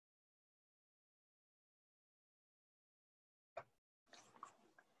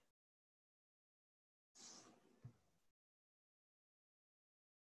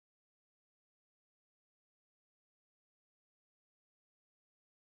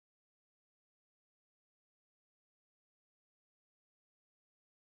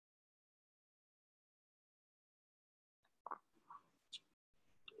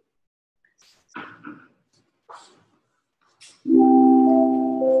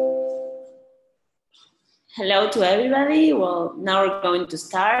Hello to everybody. Well, now we're going to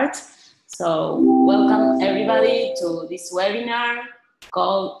start. So welcome everybody to this webinar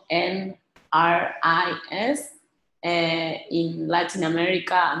called NRIs in Latin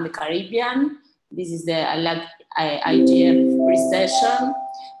America and the Caribbean. This is the LACIGF pre-session.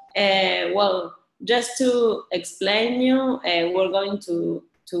 Well, just to explain you, we're going to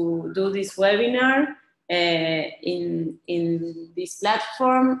do this webinar in this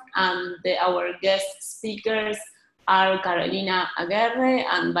platform, and our guest speakers are Carolina Aguirre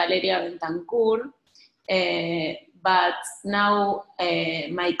and Valeria Bentancur. But now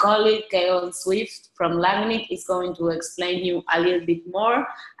my colleague Kevin Swift from LACNIC is going to explain you a little bit more.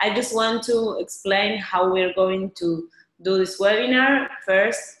 I just want to explain how we're going to do this webinar.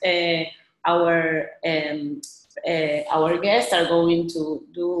 First, our guests are going to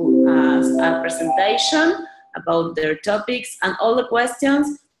do a presentation about their topics, and all the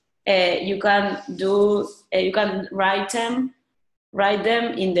questions you can write them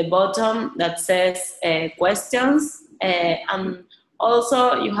in the bottom that says questions, and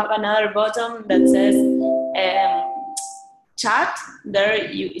also you have another button that says chat. There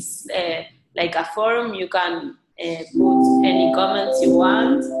is like a forum. You can put any comments you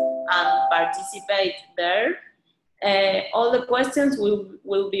want and participate there. All the questions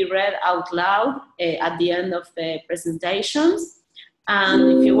will be read out loud at the end of the presentations.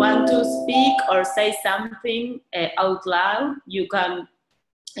 And if you want to speak or say something out loud, you can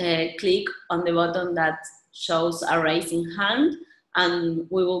click on the button that shows a raising hand, and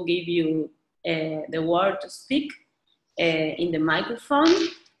we will give you the word to speak in the microphone.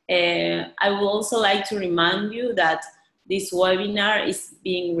 I would also like to remind you that this webinar is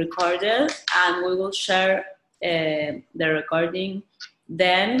being recorded, and we will share the recording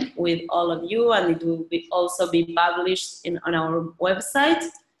then with all of you, and it will also be published on our website.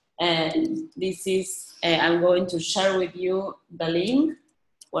 And this is, I'm going to share with you the link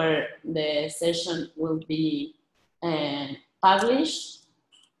where the session will be published.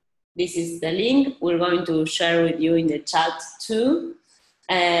 This is the link. We're going to share with you in the chat too.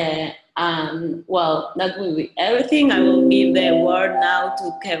 And well, that will be everything. I will give the word now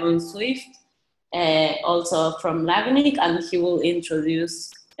to Kevin Swift, also from LACNIC, and he will introduce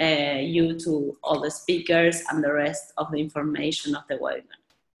you to all the speakers and the rest of the information of the webinar.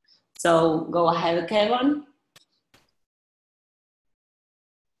 So go ahead, Kevin.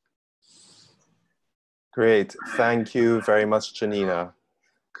 Great, thank you very much, Janina.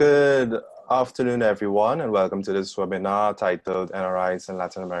 Good afternoon, everyone, and welcome to this webinar titled NRIs in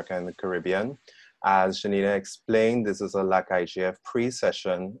Latin America and the Caribbean. As Janina explained, this is a LACIGF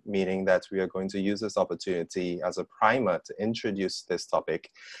pre-session, meaning that we are going to use this opportunity as a primer to introduce this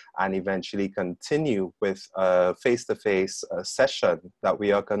topic and eventually continue with a face-to-face session that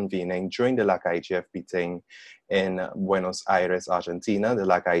we are convening during the LACIGF meeting in Buenos Aires, Argentina. The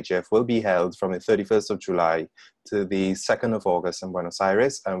LACIGF will be held from the 31st of July to the 2nd of August in Buenos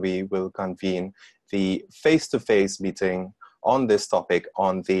Aires, and we will convene the face-to-face meeting on this topic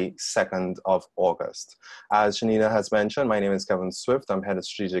on the 2nd of August. As Janina has mentioned, my name is Kevin Swift. I'm Head of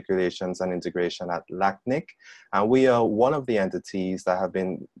Strategic Relations and Integration at LACNIC, and we are one of the entities that have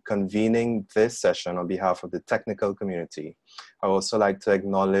been convening this session on behalf of the technical community. I would also like to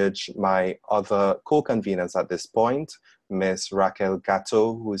acknowledge my other co-conveners at this point, Ms. Raquel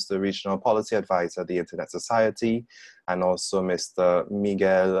Gatto, who is the Regional Policy Advisor at the Internet Society, and also Mr.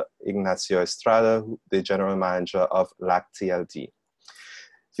 Miguel Ignacio Estrada, the General Manager of LACTLD.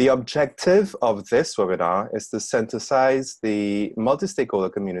 The objective of this webinar is to synthesize the multi-stakeholder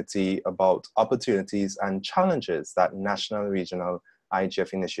community about opportunities and challenges that national and regional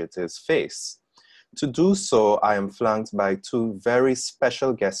IGF initiatives face. To do so, I am flanked by two very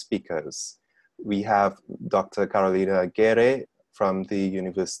special guest speakers. We have Dr. Carolina Aguirre from the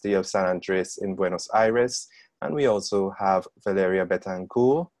University of San Andres in Buenos Aires, and we also have Valeria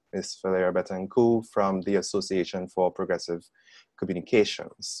Bentancur, Ms. Valeria Bentancur from the Association for Progressive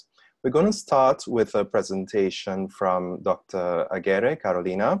Communications. We're going to start with a presentation from Dr. Aguirre,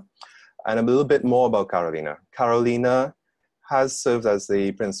 Carolina, and a little bit more about Carolina. Carolina has served as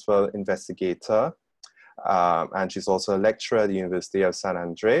the principal investigator, and she's also a lecturer at the University of San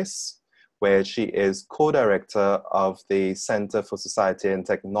Andres, where she is co-director of the Center for Society and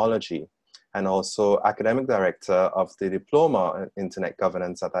Technology, and also academic director of the Diploma in Internet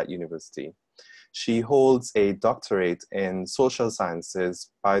Governance at that university. She holds a doctorate in social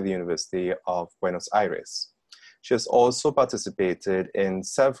sciences by the University of Buenos Aires. She has also participated in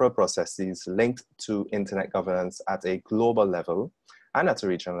several processes linked to internet governance at a global level and at a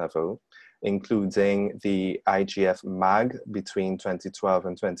regional level, including the IGF MAG between 2012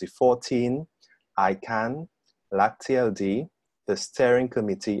 and 2014, ICANN, LACTLD, the Steering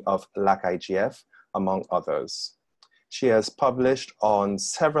Committee of LACIGF, among others. She has published on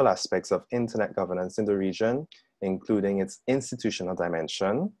several aspects of internet governance in the region, including its institutional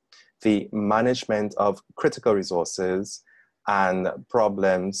dimension, the management of critical resources, and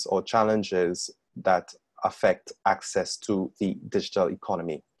problems or challenges that affect access to the digital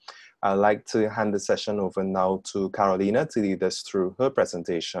economy. I'd like to hand the session over now to Carolina to lead us through her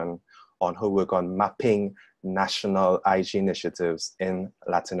presentation on her work on mapping national IG initiatives in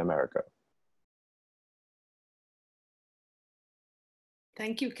Latin America.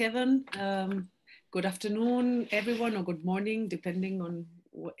 Thank you, Kevin. Good afternoon, everyone, or good morning, depending on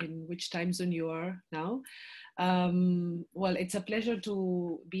in which time zone you are now. Well, it's a pleasure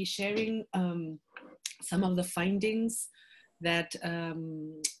to be sharing some of the findings that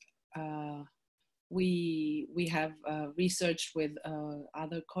we have researched with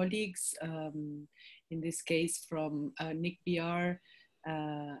other colleagues, in this case from NICBR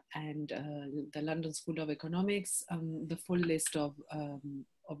and the London School of Economics. The full list of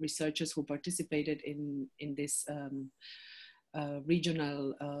researchers who participated in this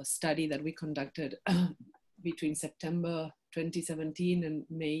regional study that we conducted between September 2017 and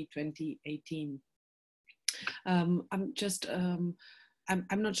May 2018. I'm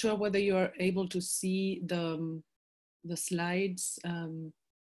not sure whether you're able to see the slides.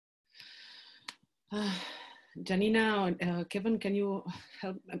 Janina or Kevin, can you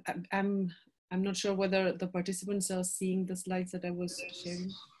help? I'm not sure whether the participants are seeing the slides that I was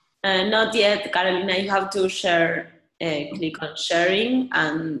sharing. Not yet, Carolina. You have to share. Click on sharing,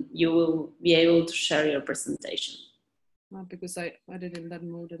 and you will be able to share your presentation. Because I did in that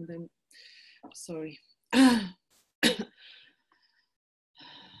mode, and then sorry.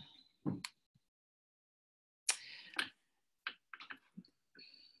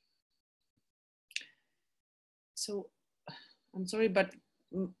 So I'm sorry, but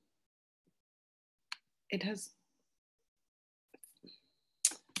it has,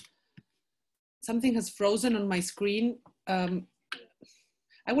 something has frozen on my screen. I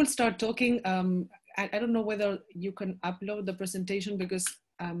will start talking. I don't know whether you can upload the presentation because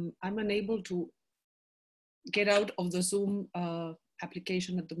I'm unable to get out of the Zoom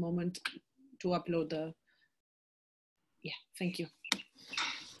application at the moment to upload the, yeah, thank you.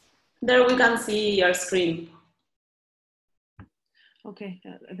 There we can see your screen. Okay.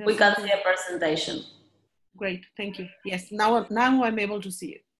 We can see a presentation. Great, thank you. Yes, now I'm able to see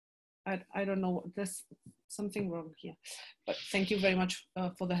it. I don't know, there's something wrong here, but thank you very much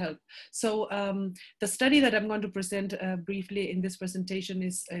for the help. So the study that I'm going to present briefly in this presentation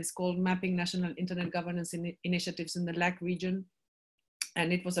is called Mapping National Internet Governance Initiatives in the LAC region.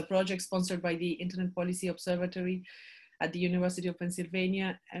 And it was a project sponsored by the Internet Policy Observatory at the University of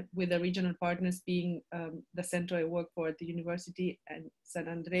Pennsylvania, with the regional partners being the center I work for at the university and San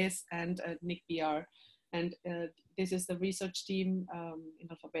Andres and NICBR. And this is the research team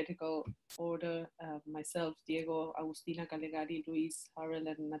in alphabetical order, myself, Diego, Agustina Calegari, Luis Harrell,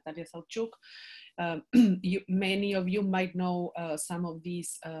 and Natalia Salchuk. Many of you might know some of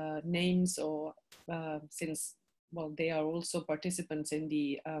these names, or since, well, they are also participants in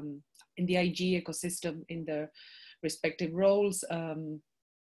the IG ecosystem in their respective roles. Well,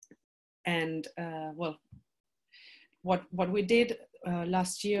 what we did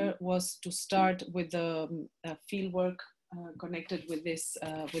last year was to start with the fieldwork connected with this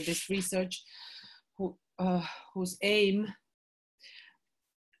research, whose aim.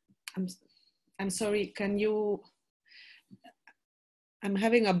 I'm sorry. Can you? I'm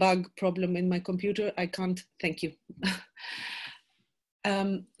having a bug problem in my computer. I can't. Thank you.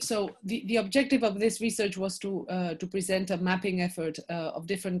 So the objective of this research was to present a mapping effort of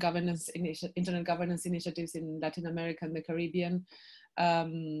different internet governance initiatives in Latin America and the Caribbean,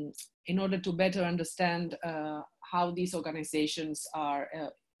 in order to better understand how these organizations are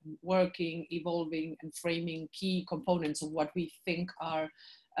working, evolving, and framing key components of what we think are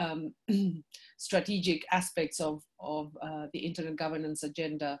strategic aspects of the internet governance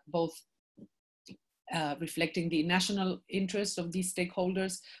agenda, both reflecting the national interest of these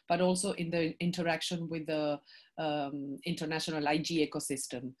stakeholders, but also in the interaction with the international IG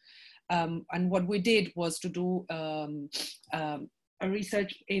ecosystem. And what we did was to do a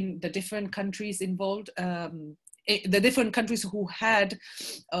research in the different countries involved, the different countries who had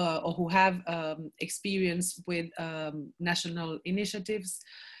or who have experience with national initiatives.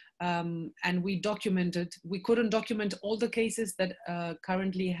 And we couldn't document all the cases that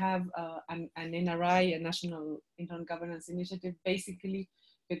currently have an NRI, a National Internet Governance Initiative, basically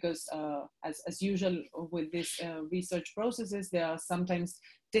because as usual with these research processes, there are sometimes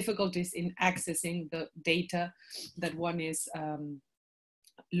difficulties in accessing the data that one is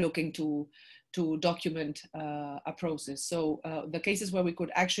looking to document a process. So the cases where we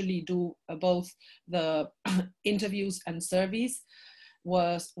could actually do both the interviews and surveys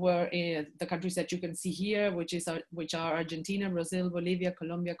were in the countries that you can see here, which are Argentina, Brazil, Bolivia,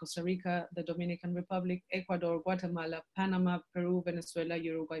 Colombia, Costa Rica, the Dominican Republic, Ecuador, Guatemala, Panama, Peru, Venezuela,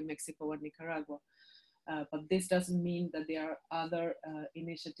 Uruguay, Mexico, and Nicaragua. But this doesn't mean that there are other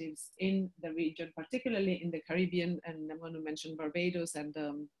initiatives in the region, particularly in the Caribbean, and I'm going to mention Barbados and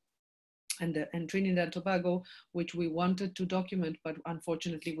Trinidad and Tobago, which we wanted to document, but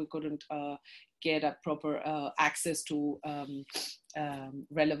unfortunately we couldn't get a proper access to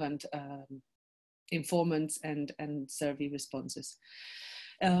relevant informants and survey responses.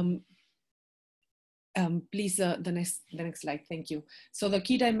 Please, the next slide, thank you. So the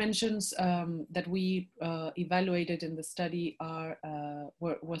key dimensions that we evaluated in the study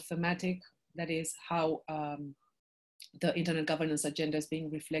were thematic, that is how the internet governance agenda is being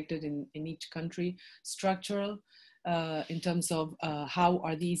reflected in each country, structural, in terms of how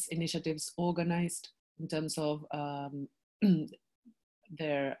are these initiatives organized, in terms of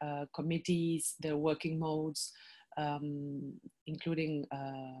their committees, their working modes, including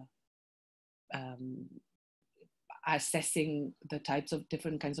assessing the types of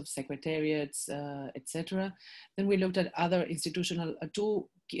different kinds of secretariats, etc. Then we looked at other institutional, two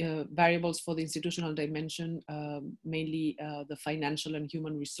variables for the institutional dimension, mainly the financial and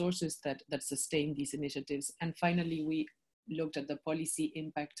human resources that sustain these initiatives. And finally, we looked at the policy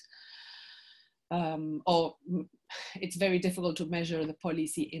impact. It's very difficult to measure the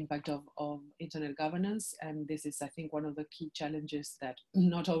policy impact of internet governance. And this is, I think, one of the key challenges that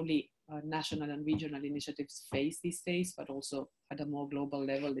not only national and regional initiatives face these days, but also at a more global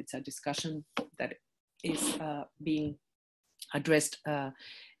level. It's a discussion that is being addressed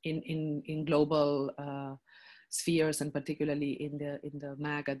in global spheres, and particularly in the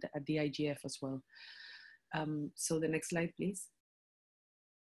MAG at the IGF as well. So the next slide, please.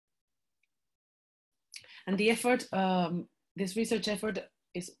 And the effort, this research effort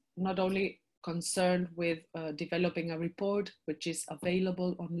is not only concerned with developing a report, which is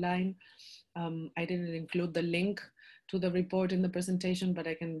available online. I didn't include the link to the report in the presentation, but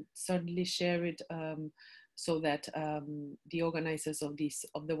I can certainly share it so that the organizers of the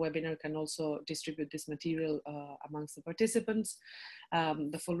webinar can also distribute this material amongst the participants.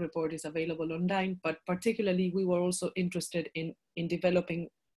 The full report is available online, but particularly we were also interested in developing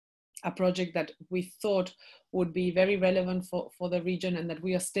a project that we thought would be very relevant for the region and that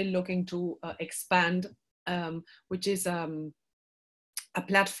we are still looking to expand, which is a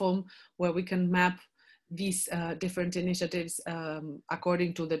platform where we can map these different initiatives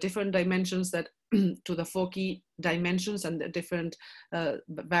according to the different dimensions to the 4 key dimensions and the different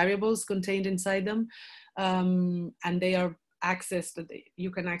variables contained inside them. And they are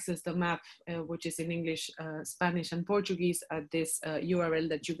you can access the map, which is in English, Spanish, and Portuguese at this URL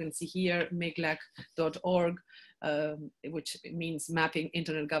that you can see here, meglac.org, which means Mapping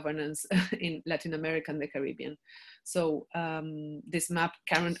Internet Governance in Latin America and the Caribbean. So this map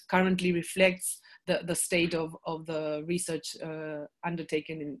currently reflects the state of the research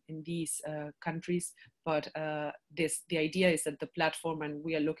undertaken in these countries, but the idea is that the platform, and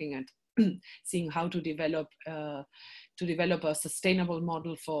we are looking at seeing how to develop a sustainable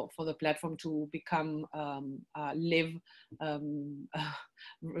model for the platform to become a live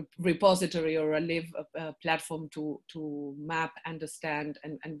repository or a live platform to map, understand,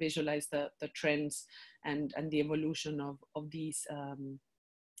 and visualize the trends and the evolution of these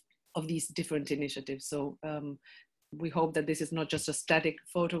different initiatives. So we hope that this is not just a static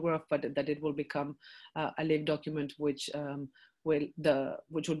photograph, but that it will become a live document which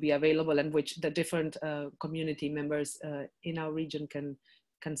will be available, and which the different community members in our region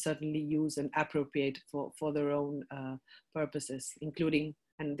can certainly use and appropriate for their own purposes, including,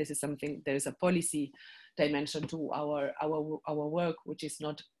 and this is something, there is a policy dimension to our work, which is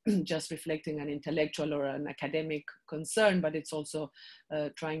not just reflecting an intellectual or an academic concern, but it's also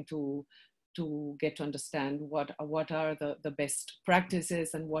trying to get to understand what are the best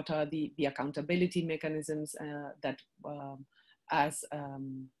practices and what are the accountability mechanisms that as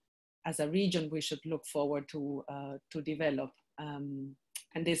a region we should look forward to develop. And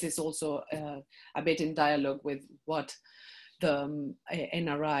this is also a bit in dialogue with what the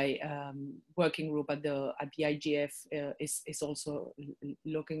NRI working group at the IGF is also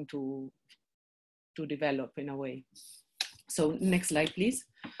looking to develop in a way. So next slide, please.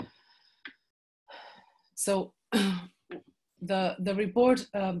 So the report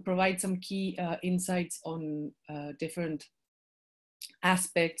provides some key insights on different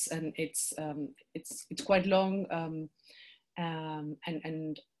aspects, and it's quite long,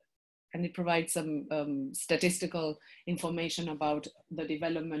 and it provides some statistical information about the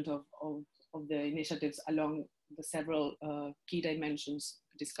development of the initiatives along the several key dimensions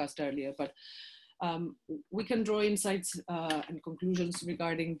discussed earlier. But we can draw insights and conclusions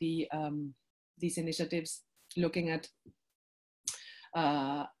regarding these initiatives, looking at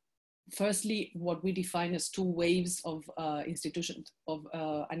firstly what we define as two waves of an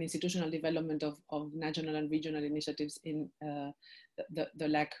institutional development of national and regional initiatives in the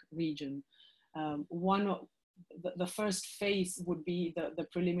LAC region. The first phase would be the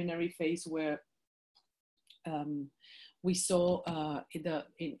preliminary phase, where we saw the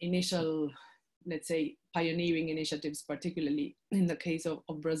initial, let's say, pioneering initiatives, particularly in the case of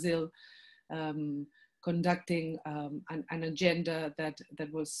Brazil, conducting an agenda that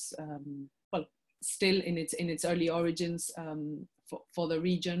was well, still in its early origins for the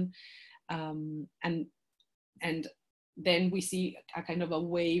region, and then we see a kind of a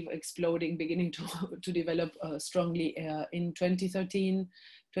wave exploding, beginning to develop strongly in 2013,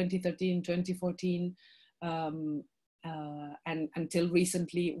 2014, and until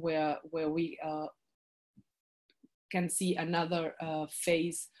recently, where we can see another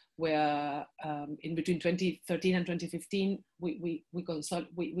phase where in between 2013 and 2015, we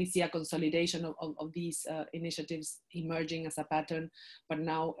see a consolidation of these initiatives emerging as a pattern. But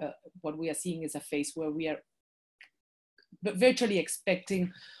now what we are seeing is a phase where we are virtually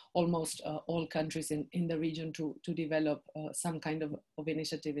expecting almost all countries in the region to develop some kind of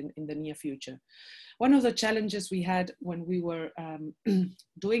initiative in the near future. One of the challenges we had when we were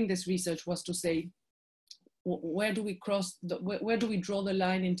doing this research was to say, where do we where do we draw the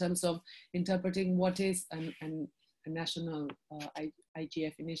line in terms of interpreting what is a national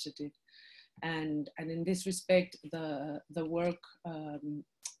IGF initiative? And in this respect, the work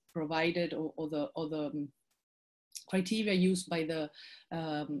provided or the criteria used by the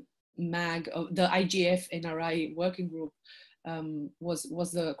the IGF NRI working group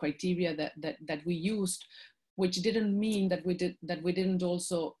was the criteria that we used, which didn't mean that we didn't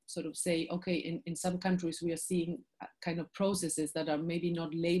also sort of say, okay, in some countries we are seeing kind of processes that are maybe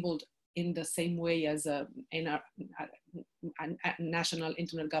not labeled in the same way as a national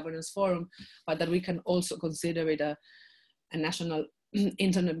internet governance forum, but that we can also consider it a national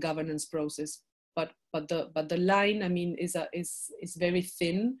internet governance process. But the line, I mean, is very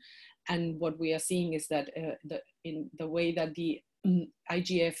thin, and what we are seeing is that in the way that the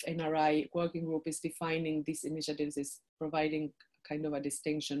IGF NRI working group is defining these initiatives is providing kind of a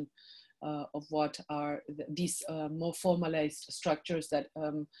distinction of what are these more formalized structures that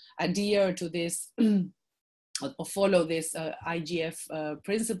adhere to this or follow this IGF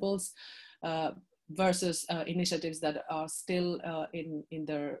principles versus initiatives that are still in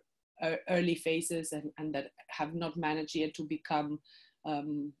their early phases and that have not managed yet to become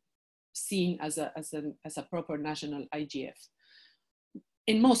seen as a proper national IGF.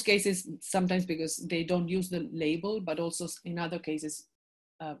 In most cases, sometimes because they don't use the label, but also in other cases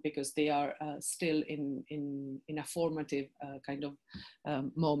because they are still in a formative kind of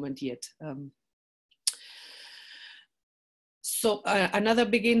moment yet. So another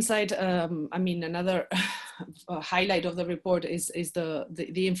big insight, I mean, another highlight of the report is the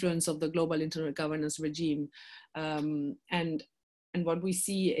influence of the global internet governance regime, and what we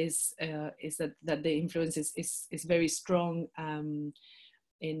see is that the influence is very strong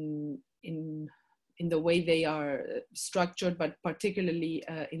in the way they are structured, but particularly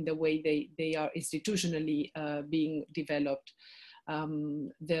in the way they are institutionally being developed.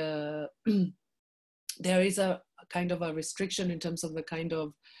 There is a kind of a restriction in terms of the kind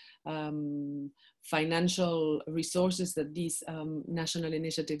of financial resources that these national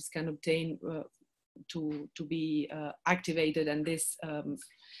initiatives can obtain to be activated, and this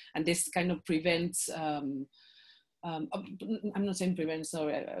kind of prevents. I'm not saying prevents,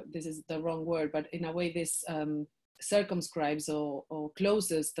 sorry, this is the wrong word, but in a way this circumscribes or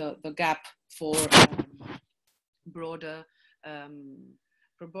closes the gap for broader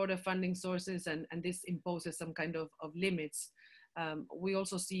funding sources, and this imposes some kind of limits. We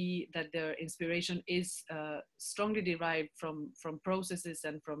also see that their inspiration is strongly derived from processes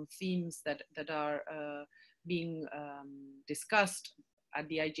and from themes that are being discussed at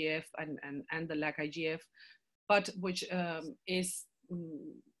the IGF and the LACIGF, but which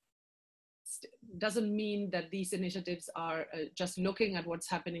doesn't mean that these initiatives are just looking at what's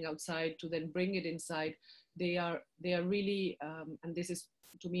happening outside to then bring it inside. They are really, and this is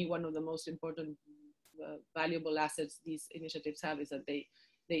to me one of the most important valuable assets these initiatives have is that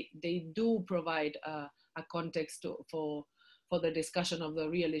they do provide a context for the discussion of the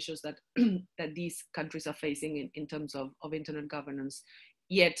real issues that that these countries are facing in terms of internet governance.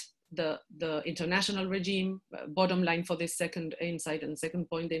 Yet the international regime, bottom line for this second insight and second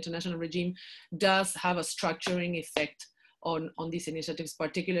point, the international regime does have a structuring effect on these initiatives,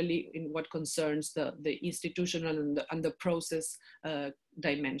 particularly in what concerns the institutional and the process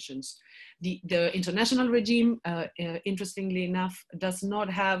dimensions. The international regime, interestingly enough, does not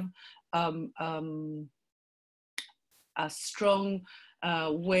have a strong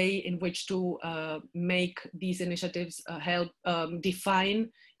way in which to make these initiatives help define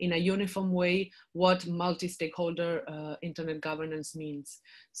in a uniform way what multi-stakeholder internet governance means.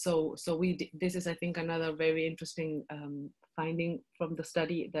 So this is, I think, another very interesting finding from the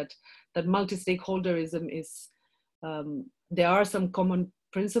study, that multi-stakeholderism is, there are some common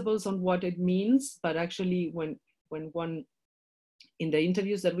principles on what it means, but actually when one, in the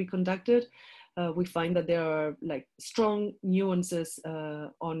interviews that we conducted, we find that there are like strong nuances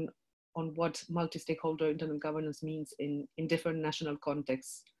on what multi-stakeholder internet governance means in different national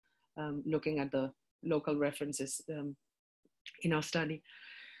contexts, looking at the local references in our study.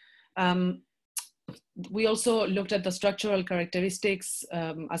 We also looked at the structural characteristics,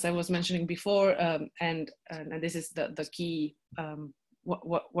 as I was mentioning before, and this is the key,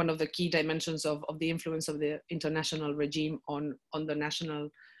 one of the key dimensions of the influence of the international regime on the national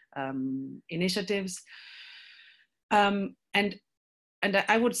initiatives. And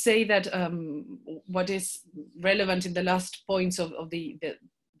I would say that what is relevant in the last points of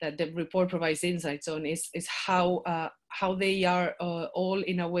that the report provides insights on is how they are all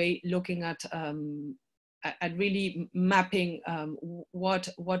in a way looking at really mapping what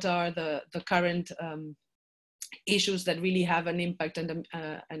are the current issues that really have an impact and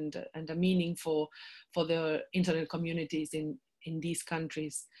a meaning for the internet communities in these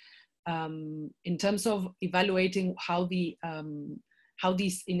countries. In terms of evaluating how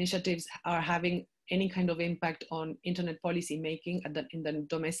these initiatives are having any kind of impact on internet policy making in the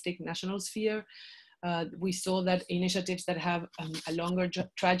domestic national sphere, we saw that initiatives that have a longer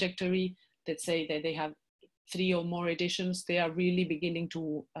trajectory, that say that they have 3 or more editions, they are really beginning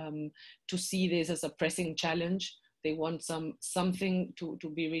to see this as a pressing challenge. They want something to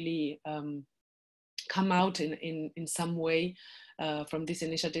be really come out in some way from these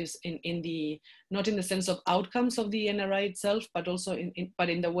initiatives, not in the sense of outcomes of the NRI itself, but also but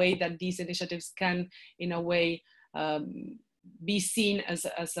in the way that these initiatives can, in a way, be seen as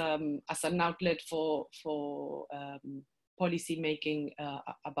an outlet for policy making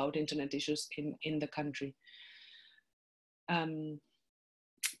about internet issues in the country.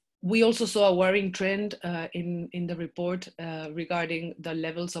 We also saw a worrying trend in the report regarding the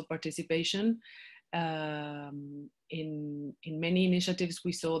levels of participation. In many initiatives,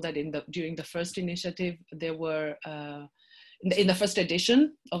 we saw that during the first initiative, there were in the first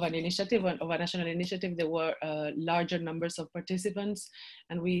edition of an initiative, of a national initiative, there were larger numbers of participants,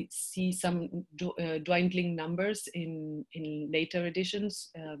 and we see some dwindling numbers in later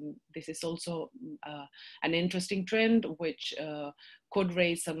editions. This is also an interesting trend, which could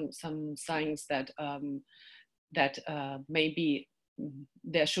raise some signs that maybe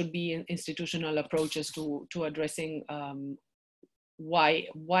there should be institutional approaches to addressing why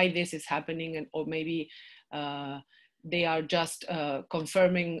this is happening, or maybe they are just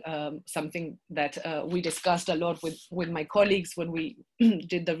confirming something that we discussed a lot with my colleagues when we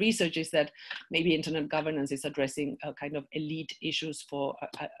did the research, is that maybe internet governance is addressing a kind of elite issues for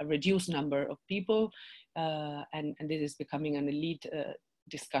a reduced number of people, and this is becoming an elite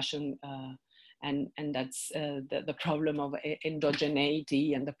discussion, and that's the problem of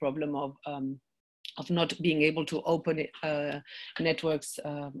endogeneity and the problem of not being able to open networks,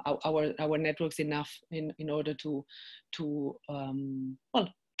 our networks enough in order to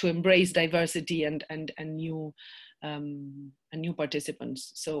embrace diversity and new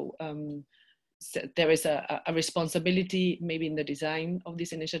participants. So there is a responsibility maybe in the design of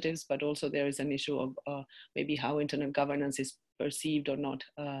these initiatives, but also there is an issue of maybe how internet governance is perceived or not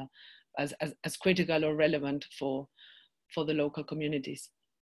as critical or relevant for the local communities.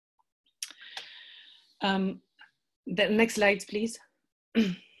 The next slides, please.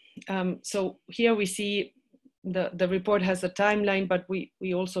 So here we see the report has a timeline, but we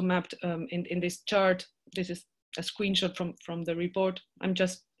also mapped in this chart. This is a screenshot from the report. I'm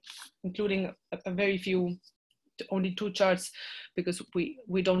just including a very few, only 2 charts, because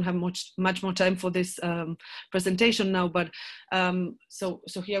we don't have much more time for this presentation now. But so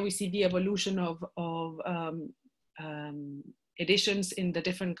here we see the evolution of editions in the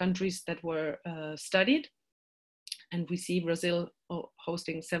different countries that were studied. And we see Brazil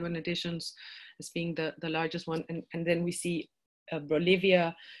hosting 7 editions as being the largest one. And then we see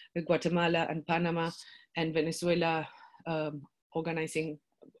Bolivia, Guatemala, and Panama, and Venezuela organizing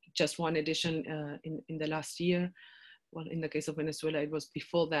just 1 edition in the last year. Well, in the case of Venezuela, it was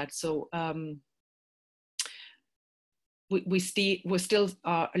before that. So we still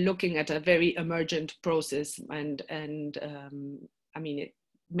are looking at a very emergent process, and I mean,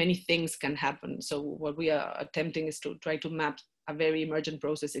 many things can happen. So what we are attempting is to try to map a very emergent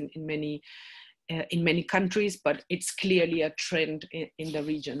process in many countries, but it's clearly a trend in the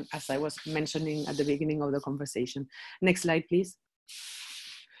region, as I was mentioning at the beginning of the conversation. Next slide, please.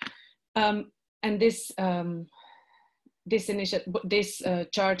 And this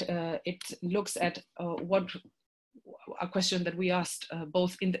chart, it looks at a question that we asked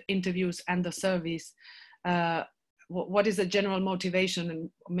both in the interviews and the surveys. What is the general motivation and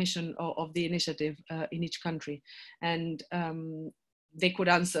mission of the initiative in each country? And they could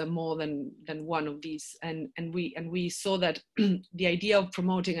answer more than one of these. And we saw that the idea of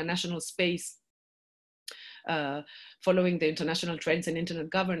promoting a national space following the international trends in internet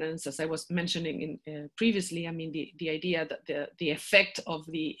governance, as I was mentioning previously, I mean, the idea that the effect of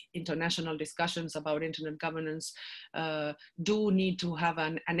the international discussions about internet governance do need to have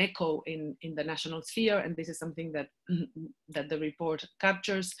an echo in the national sphere, and this is something that the report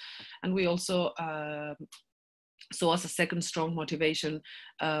captures. And we also saw as a second strong motivation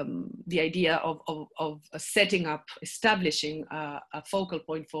the idea of establishing a focal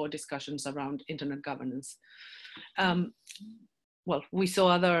point for discussions around internet governance. Well, we saw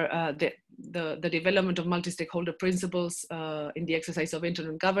other the development of multi-stakeholder principles in the exercise of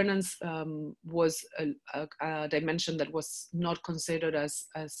internet governance was a dimension that was not considered as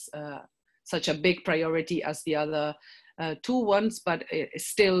such a big priority as the other 2 ones, but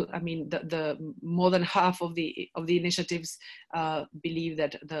still, I mean, the more than half of the initiatives believe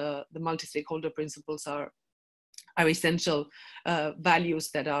that the multi-stakeholder principles are essential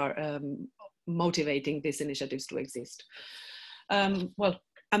values that are motivating these initiatives to exist. Well,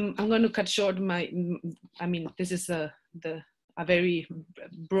 I'm going to cut short I mean, this is a very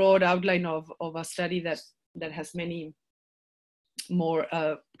broad outline of a study that has many more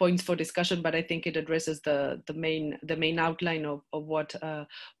points for discussion, but I think it addresses the main outline of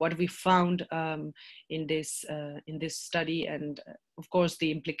what we found in this study, and of course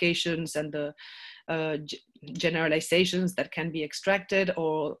the implications and the generalizations that can be extracted,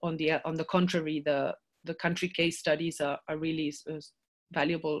 or on the contrary, the country case studies are really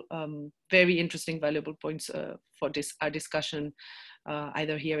valuable, very interesting, valuable points for our discussion,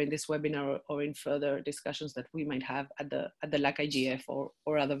 either here in this webinar or in further discussions that we might have at the LACIGF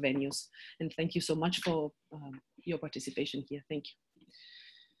or other venues. And thank you so much for your participation here. Thank you.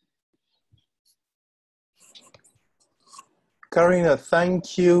 Karina,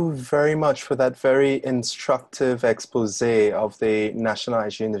 thank you very much for that very instructive expose of the national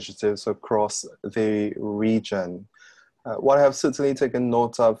IG initiatives across the region. What I have certainly taken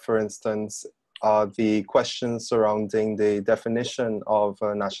note of, for instance, are the questions surrounding the definition of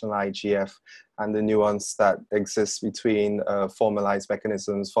national IGF and the nuance that exists between formalized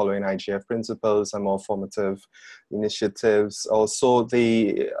mechanisms following IGF principles and more formative initiatives. Also,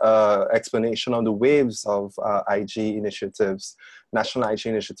 the explanation on the waves of IG initiatives, national IG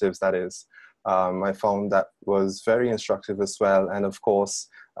initiatives, that is. I found that was very instructive as well. And of course,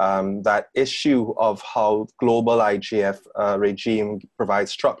 that issue of how global IGF regime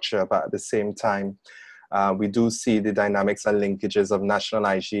provides structure, but at the same time, we do see the dynamics and linkages of national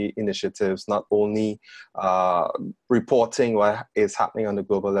IG initiatives, not only reporting what is happening on the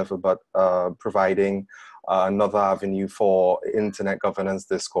global level, but providing another avenue for internet governance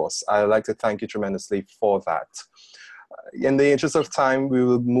discourse. I'd like to thank you tremendously for that. In the interest of time, we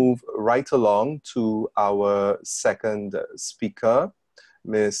will move right along to our second speaker,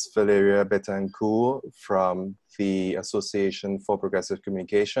 Ms. Valeria Betancourt from the Association for Progressive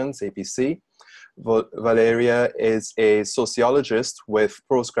Communications, APC. Valeria is a sociologist with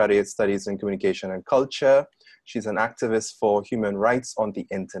postgraduate studies in communication and culture. She's an activist for human rights on the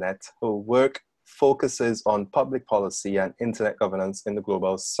internet. Her work focuses on public policy and internet governance in the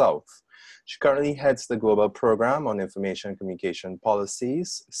Global South. She currently heads the Global Program on Information and Communication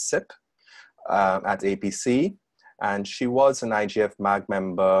Policies, SIP, at APC. And she was an IGF MAG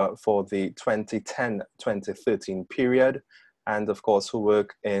member for the 2010-2013 period. And of course, her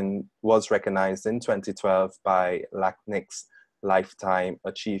work was recognized in 2012 by LACNIC's Lifetime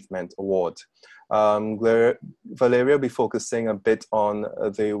Achievement Award. Valeria will be focusing a bit on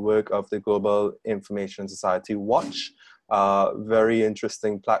the work of the Global Information Society Watch very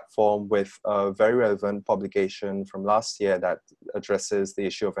interesting platform with a very relevant publication from last year that addresses the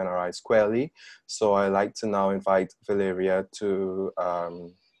issue of NRIs squarely. So I'd like to now invite Valeria to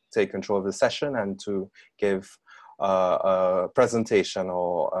take control of the session and to give a presentation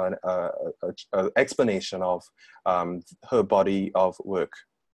or an explanation of her body of work.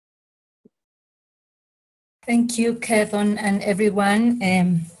 Thank you, Kevin, and everyone.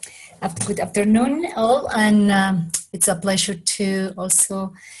 Good afternoon, all, and it's a pleasure to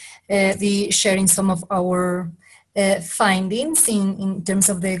also be sharing some of our findings in terms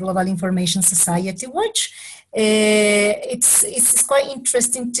of the Global Information Society Watch. It's quite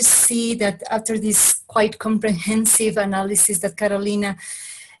interesting to see that after this quite comprehensive analysis that Carolina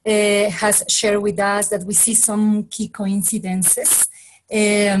has shared with us, that we see some key coincidences.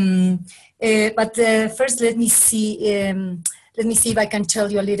 But first, let me see if I can tell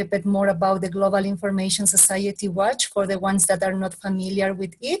you a little bit more about the Global Information Society Watch for the ones that are not familiar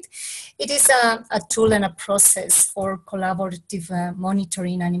with it. It is a tool and a process for collaborative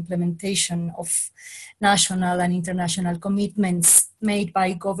monitoring and implementation of national and international commitments made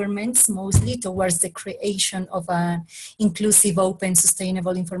by governments, mostly towards the creation of an inclusive, open,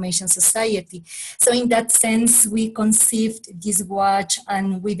 sustainable information society. So in that sense, we conceived this watch,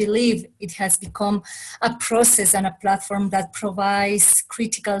 and we believe it has become a process and a platform that provides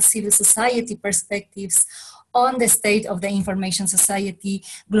critical civil society perspectives on the state of the information society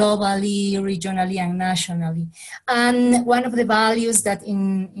globally, regionally, and nationally. And one of the values that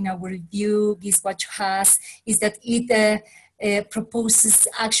in our review this watch has is that it proposes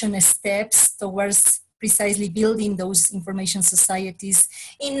action steps towards precisely building those information societies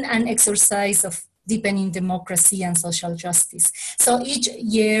in an exercise of deepening democracy and social justice. So each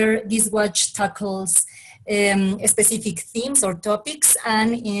year this watch tackles specific themes or topics,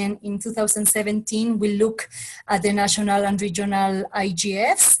 and in 2017 we look at the national and regional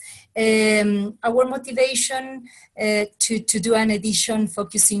IGFs. Our motivation to do an edition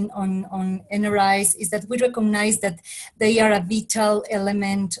focusing on NRIs is that we recognize that they are a vital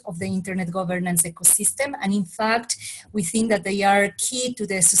element of the internet governance ecosystem, and in fact we think that they are key to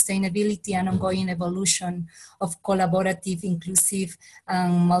the sustainability and ongoing evolution of collaborative, inclusive,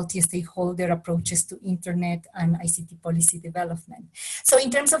 and multi-stakeholder approaches to internet and ICT policy development. So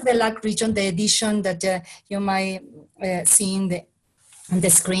in terms of the LAC region, the edition that you might see on the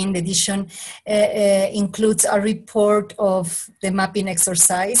screen, the edition includes a report of the mapping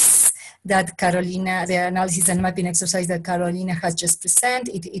exercise that Carolina, the analysis and mapping exercise that Carolina has just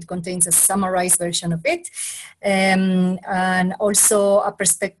presented. It contains a summarized version of it, and also a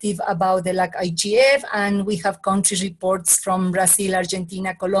perspective about the LAC IGF, and we have country reports from Brazil,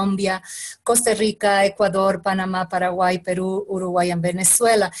 Argentina, Colombia, Costa Rica, Ecuador, Panama, Paraguay, Peru, Uruguay, and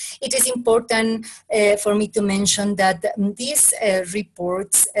Venezuela. It is important for me to mention that these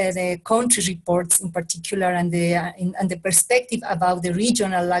reports, the country reports in particular, and the perspective about the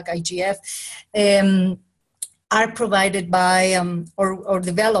regional LAC IGF are provided by or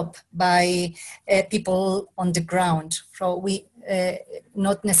developed by people on the ground. So we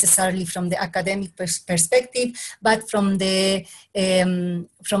not necessarily from the academic perspective, but from the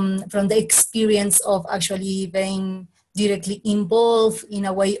experience of actually being directly involved in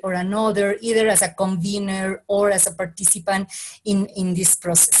a way or another, either as a convener or as a participant in these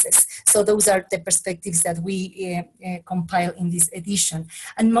processes. So those are the perspectives that we compile in this edition.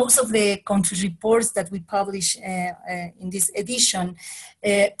 And most of the country reports that we publish in this edition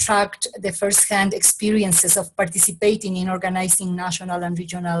tracked the first-hand experiences of participating in organizing national and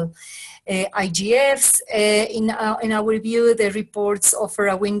regional IGFs. In our view, the reports offer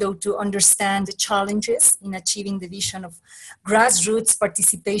a window to understand the challenges in achieving the vision of grassroots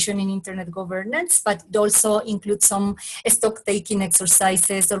participation in internet governance, but it also includes some stock-taking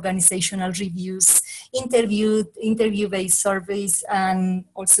exercises, organizational reviews, interview-based surveys, and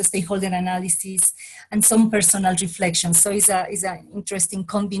also stakeholder analysis, and some personal reflections. So it's an interesting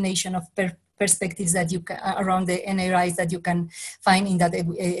combination of perspectives that you can, around the NRIs that you can find in that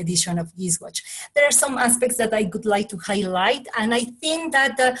edition of GISWatch. There are some aspects that I would like to highlight, and I think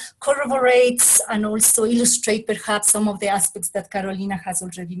that corroborates and also illustrate perhaps some of the aspects that Carolina has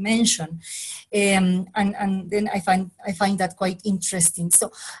already mentioned. And then I find that quite interesting.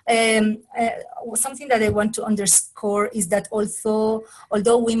 So something that I want to underscore is that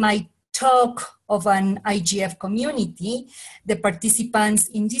although we might talk of an IGF community, the participants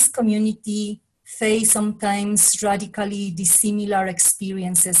in this community face sometimes radically dissimilar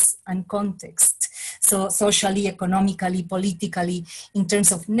experiences and context. So socially, economically, politically, in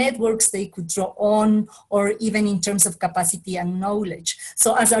terms of networks they could draw on, or even in terms of capacity and knowledge.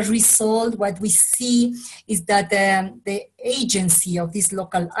 So as a result, what we see is that the agency of these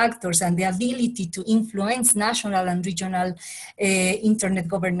local actors and the ability to influence national and regional internet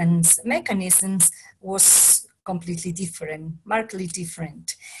governance mechanisms was completely different, markedly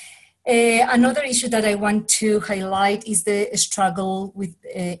different. Another issue that I want to highlight is the struggle with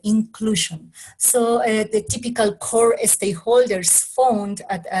inclusion. So the typical core stakeholders found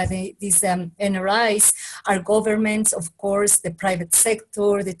at these NRIs are governments, of course, the private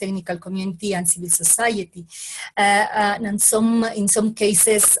sector, the technical community, and civil society. And in some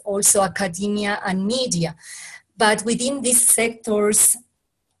cases, also academia and media. But within these sectors,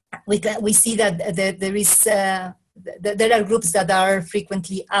 we see that there are groups that are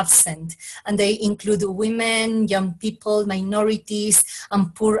frequently absent, and they include women, young people, minorities,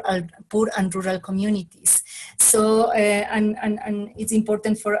 and poor and rural communities. So, and it's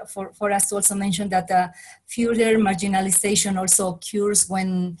important for us to also mention that further marginalization also occurs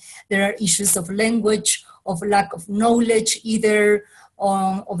when there are issues of language, of lack of knowledge, either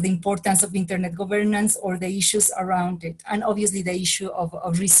of the importance of internet governance or the issues around it. And obviously the issue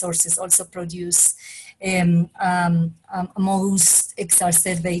of resources also produce most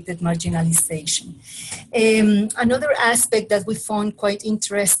exacerbated marginalization. Another aspect that we found quite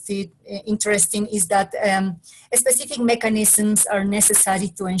interesting is that specific mechanisms are necessary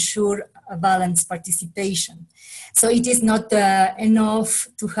to ensure a balanced participation. So it is not enough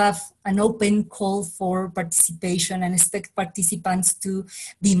to have an open call for participation and expect participants to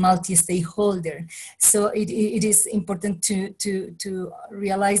be multi-stakeholder. So it is important to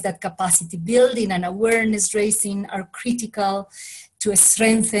realize that capacity building and awareness raising are critical to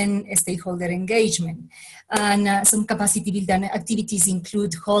strengthen stakeholder engagement. And some capacity building activities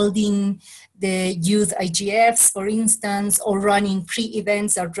include holding the youth IGFs, for instance, or running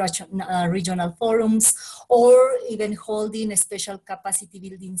pre-events or regional forums, or even holding special capacity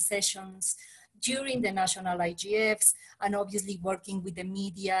building sessions during the national IGFs, and obviously working with the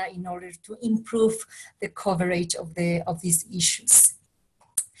media in order to improve the coverage of these issues.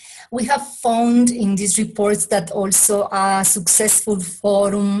 We have found in these reports that also a successful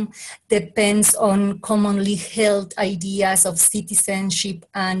forum depends on commonly held ideas of citizenship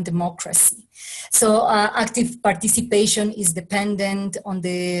and democracy. So active participation is dependent on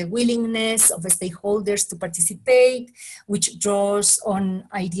the willingness of the stakeholders to participate, which draws on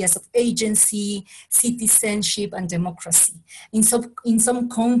ideas of agency, citizenship, and democracy. In some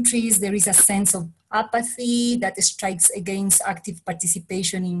countries, there is a sense of apathy that strikes against active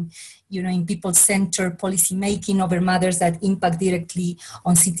participation in people-centered policymaking over matters that impact directly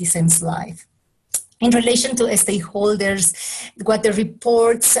on citizens' life. In relation to stakeholders, what the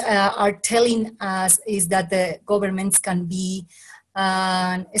reports are telling us is that the governments can be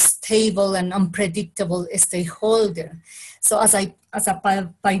a stable and unpredictable stakeholder. So as a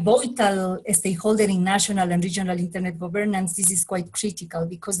pivotal stakeholder in national and regional internet governance, this is quite critical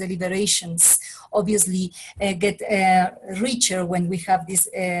because deliberations obviously get richer when we have this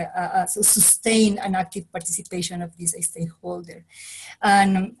sustained and active participation of this stakeholder.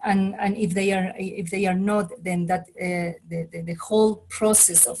 And if they are not, then that the whole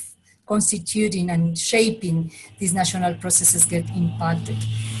process of constituting and shaping these national processes get impacted.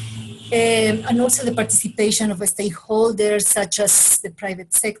 And also the participation of stakeholders such as the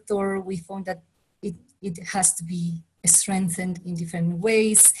private sector, we found that it has to be strengthened in different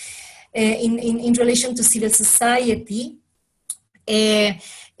ways. In relation to civil society,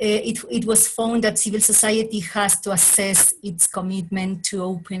 it was found that civil society has to assess its commitment to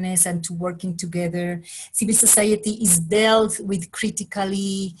openness and to working together. Civil society is dealt with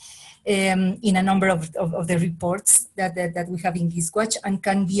critically in a number of the reports that we have in this watch, and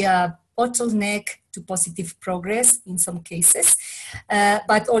can be a bottleneck to positive progress in some cases.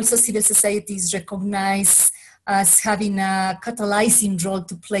 But also civil society is recognized as having a catalyzing role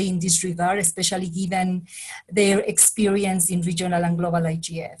to play in this regard, especially given their experience in regional and global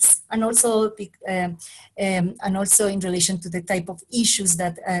IGFs. And also in relation to the type of issues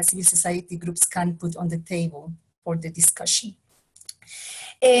that civil society groups can put on the table for the discussion.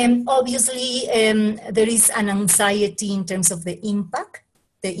 Obviously, there is an anxiety in terms of the impact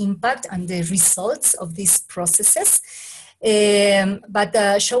and the results of these processes.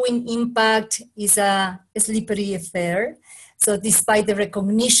 But showing impact is a slippery affair. So despite the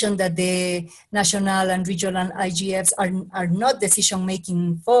recognition that the national and regional IGFs are not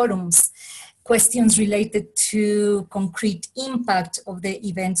decision-making forums, questions related to concrete impact of the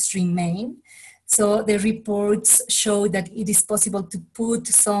events remain. So the reports show that it is possible to put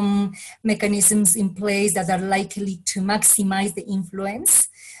some mechanisms in place that are likely to maximize the influence.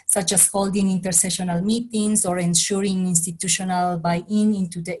 such as holding intersessional meetings or ensuring institutional buy-in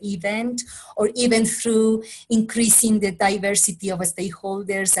into the event, or even through increasing the diversity of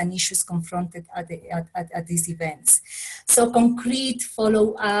stakeholders and issues confronted at these events. So concrete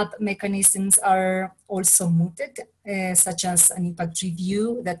follow-up mechanisms are also mooted, such as an impact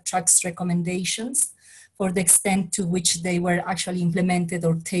review that tracks recommendations for the extent to which they were actually implemented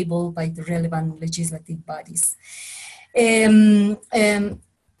or tabled by the relevant legislative bodies.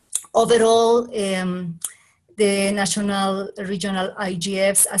 Overall, the national regional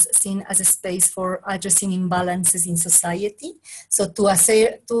IGFs are seen as a space for addressing imbalances in society. So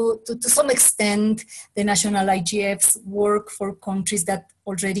to some extent, the national IGFs work for countries that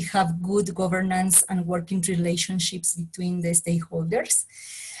already have good governance and working relationships between the stakeholders,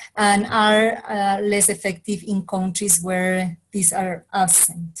 and are less effective in countries where these are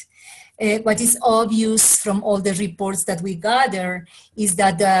absent. What is obvious from all the reports that we gather is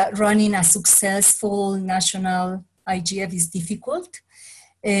that running a successful national IGF is difficult.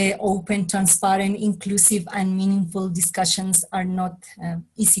 Open, transparent, inclusive, and meaningful discussions are not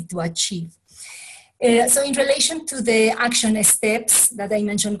easy to achieve. So in relation to the action steps that I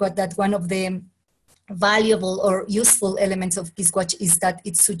mentioned, that one of the valuable or useful elements of PeaceWatch is that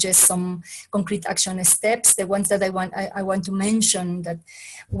it suggests some concrete action steps. The ones that I want to mention that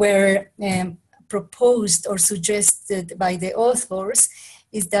were proposed or suggested by the authors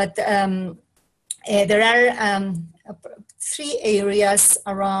is that there are 3 areas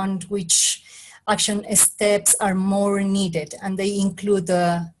around which action steps are more needed, and they include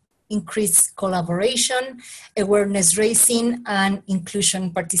increased collaboration, awareness raising, and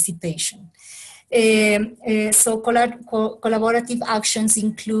inclusion participation. So collaborative actions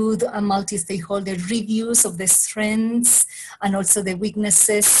include multi-stakeholder reviews of the strengths and also the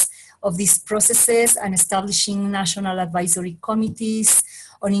weaknesses of these processes, and establishing national advisory committees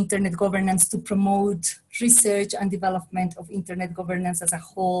on internet governance to promote research and development of internet governance as a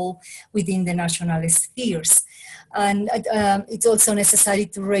whole within the national spheres. And it's also necessary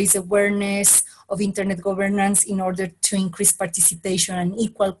to raise awareness of internet governance in order to increase participation and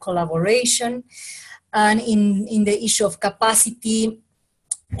equal collaboration. And in the issue of capacity,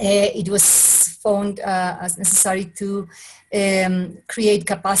 it was found as necessary to create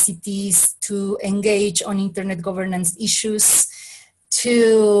capacities to engage on internet governance issues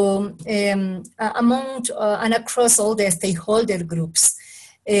to among and across all the stakeholder groups.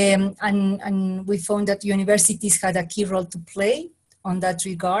 And we found that universities had a key role to play on that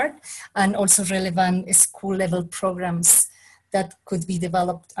regard, and also relevant school level programs that could be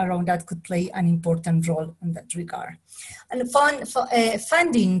developed around that could play an important role in that regard. And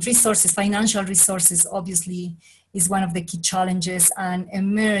funding resources, financial resources, obviously is one of the key challenges, and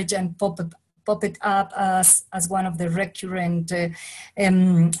emerge and pop it up as one of the recurrent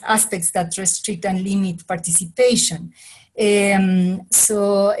aspects that restrict and limit participation.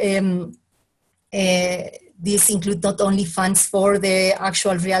 These include not only funds for the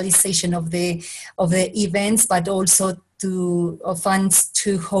actual realization of the events, but also funds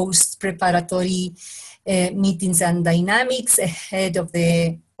to host preparatory meetings and dynamics ahead of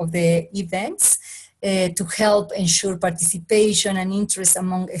the events, to help ensure participation and interest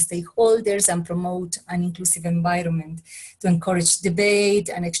among stakeholders and promote an inclusive environment, to encourage debate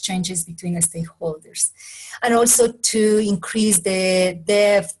and exchanges between stakeholders, and also to increase the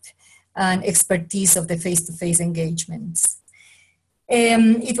depth and expertise of the face-to-face engagements.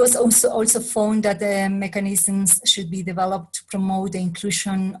 It was also found that the mechanisms should be developed to promote the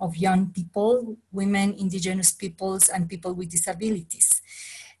inclusion of young people, women, indigenous peoples, and people with disabilities.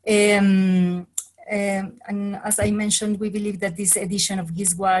 And as I mentioned, we believe that this edition of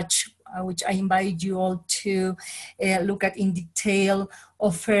PeaceWatch, which I invite you all to look at in detail,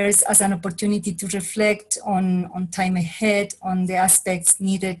 offers us an opportunity to reflect on time ahead, on the aspects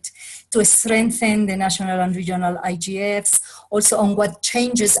needed to strengthen the national and regional IGFs, also on what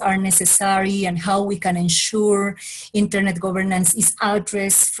changes are necessary and how we can ensure internet governance is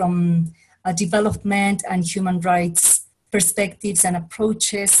addressed from development and human rights perspectives and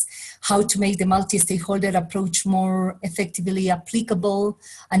approaches, how to make the multi-stakeholder approach more effectively applicable,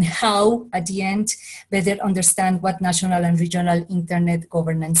 and how, at the end, better understand what national and regional internet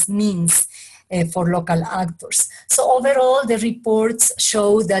governance means for local actors. So overall, the reports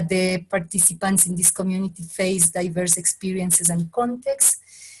show that the participants in this community face diverse experiences and contexts,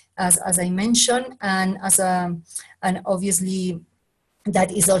 as I mentioned, and obviously,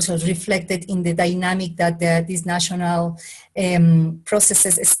 that is also reflected in the dynamic that these national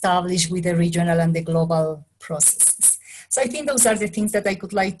processes establish with the regional and the global processes. So I think those are the things that I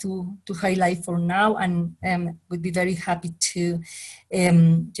would like to highlight for now, and would be very happy to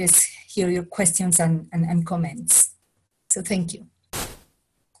just hear your questions and comments. So thank you.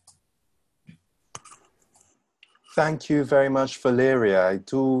 Thank you very much, Valeria. I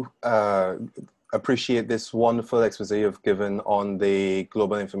do appreciate this wonderful expose you've given on the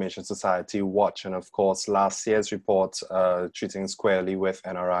Global Information Society Watch, and of course last year's report, Treating Squarely with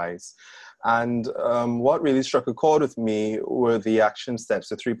NRIs. And what really struck a chord with me were the action steps,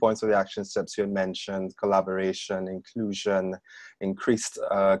 the 3 points of the action steps you had mentioned: collaboration, inclusion, increased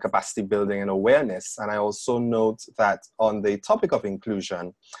capacity building and awareness. And I also note that on the topic of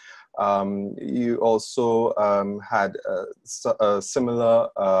inclusion, you also had a similar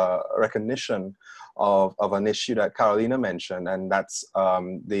recognition of an issue that Carolina mentioned, and that's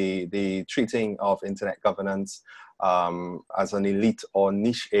the treating of internet governance as an elite or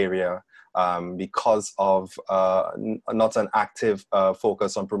niche area because of not an active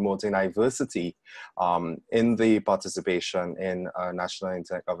focus on promoting diversity in the participation in national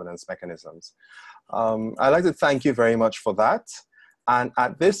internet governance mechanisms. I'd like to thank you very much for that. And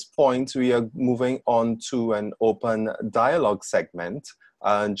at this point, we are moving on to an open dialogue segment.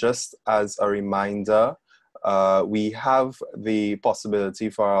 Just as a reminder, we have the possibility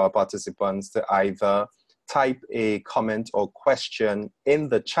for our participants to either type a comment or question in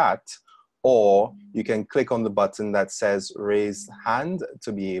the chat, or you can click on the button that says raise hand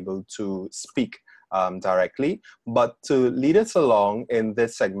to be able to speak directly. But to lead us along in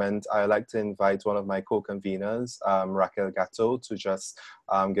this segment, I'd like to invite one of my co-conveners, Raquel Gatto, to just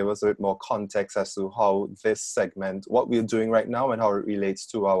give us a bit more context as to how this segment, what we're doing right now, and how it relates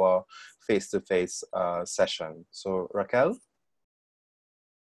to our face-to-face session. So Raquel?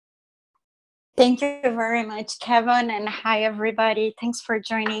 Thank you very much, Kevin, and hi, everybody. Thanks for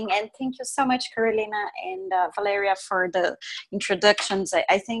joining, and thank you so much, Carolina and Valeria, for the introductions.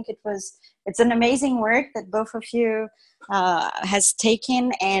 I think it's an amazing work that both of you has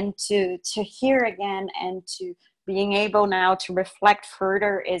taken, and to hear again and to being able now to reflect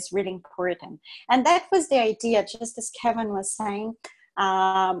further is really important. And that was the idea, just as Kevin was saying.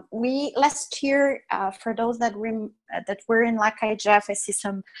 We last year, for those that were in LACIGF, I see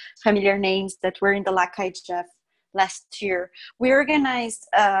some familiar names that were in the LACIGF last year. We organized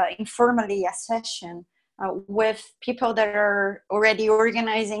informally a session with people that are already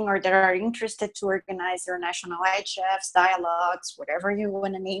organizing or that are interested to organize their national IGFs, dialogues, whatever you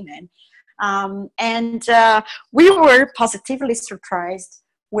want to name it. And we were positively surprised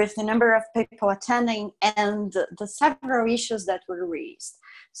with the number of people attending and the several issues that were raised.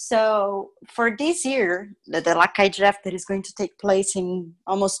 So for this year, the LACIGF that is going to take place in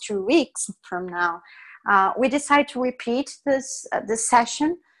almost 2 weeks from now, we decided to repeat this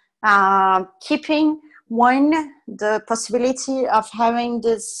session, keeping the possibility of having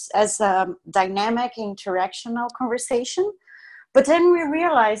this as a dynamic interactional conversation. But then we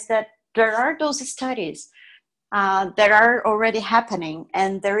realized that there are those studies that are already happening,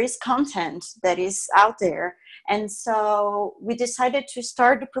 and there is content that is out there. And so we decided to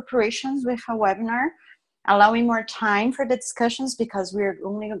start the preparations with a webinar, allowing more time for the discussions, because we're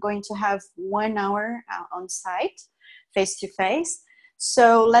only going to have 1 hour on site, face-to-face.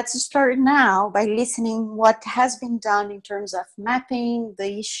 So let's start now by listening what has been done in terms of mapping,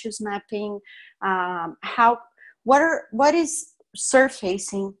 the issues mapping, what is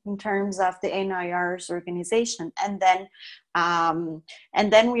surfacing in terms of the NRIs organization, and then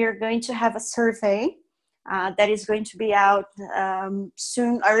we are going to have a survey that is going to be out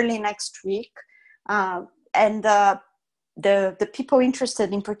soon, early next week, and the people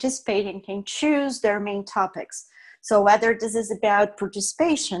interested in participating can choose their main topics. So whether this is about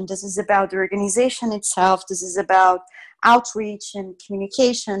participation, this is about the organization itself, this is about outreach and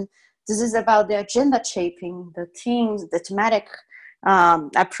communication, this is about the agenda shaping, the themes, the thematic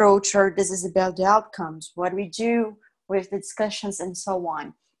approach, or this is about the outcomes, what we do with the discussions, and so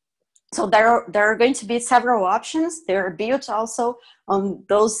on. So there are going to be several options. They are built also on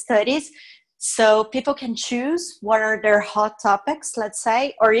those studies. So people can choose what are their hot topics, let's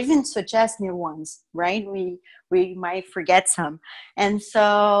say, or even suggest new ones, right? We might forget some. And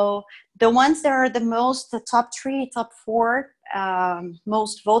so the ones that are the top 3, top 4,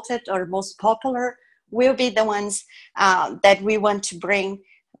 most voted or most popular will be the ones that we want to bring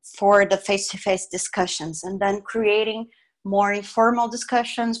for the face-to-face discussions, and then creating more informal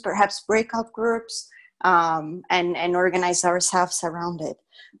discussions, perhaps breakout groups, and organize ourselves around it.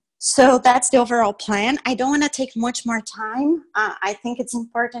 So that's the overall plan. I don't want to take much more time. I think it's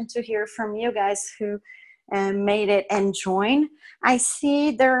important to hear from you guys who made it and joined. I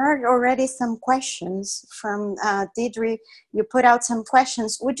see there are already some questions from Deidre. You put out some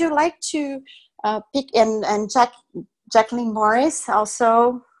questions. Would you like to pick, and Jacqueline Morris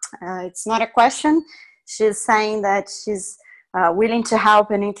also, it's not a question. She's saying that she's willing to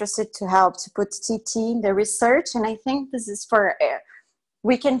help and interested to help to put TT in the research. And I think this is for,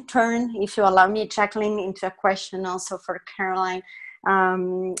 we can turn, if you allow me, Jacqueline, into a question also for Caroline,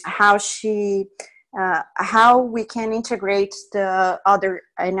 how we can integrate the other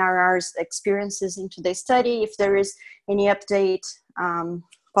NRIs experiences into the study, if there is any update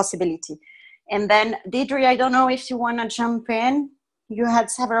possibility. And then Deidre, I don't know if you want to jump in. You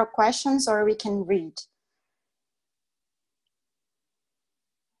had several questions, or we can read.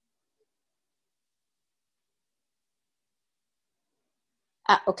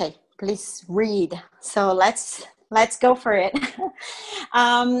 Okay, please read. So let's go for it.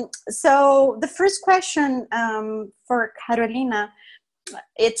 So the first question for Carolina,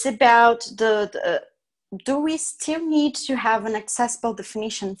 it's about do we still need to have an accessible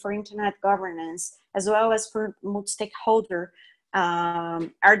definition for internet governance as well as for multi-stakeholder?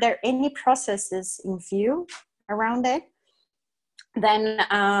 Are there any processes in view around it? Then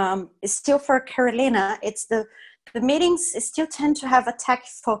still for Carolina, it's the meetings still tend to have a tech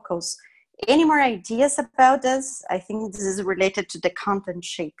focus. Any more ideas about this? I think this is related to the content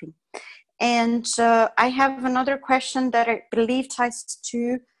shaping. And I have another question that I believe ties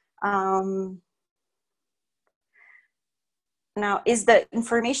to, now, is the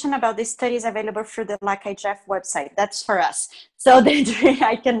information about these studies available through the LACIGF website? That's for us. So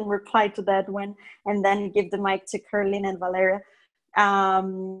I can reply to that one and then give the mic to Carolina and Valeria.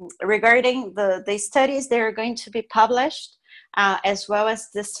 Regarding the studies, they're going to be published, as well as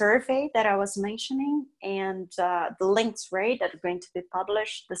the survey that I was mentioning, and the links, right, that are going to be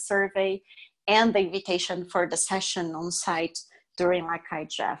published, the survey, and the invitation for the session on site during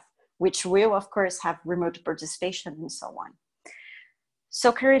LACIGF, which will, of course, have remote participation and so on.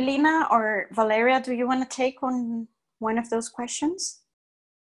 So Carolina or Valeria, do you want to take on one of those questions?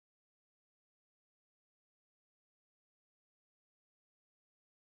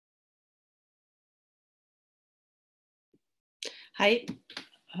 Hi,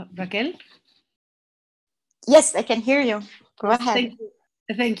 Raquel? Yes, I can hear you. Go ahead. Thank you.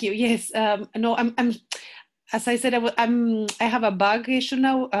 Thank you. Yes. No, I'm. As I said, I have a bug issue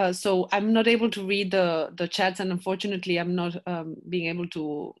now, so I'm not able to read the chats, and unfortunately, I'm not being able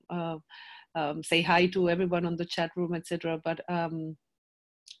to say hi to everyone on the chat room, etc. But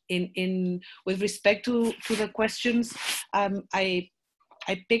with respect to the questions, I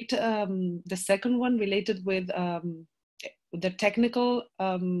picked the second one related with the technical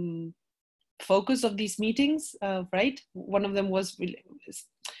focus of these meetings, right? One of them was it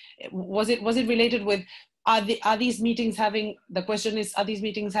related with are these meetings having, the question is, are these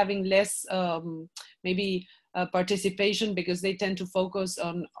meetings having less maybe participation because they tend to focus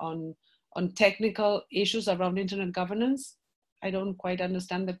on technical issues around internet governance? I don't quite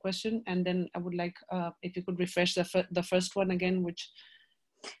understand the question, and then I would like if you could refresh the first one again, which.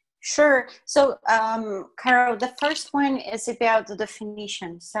 Sure. So, Carol, the first one is about the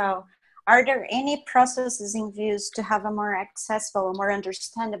definition. So, are there any processes in views to have a more accessible, more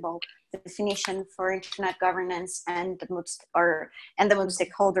understandable definition for internet governance and the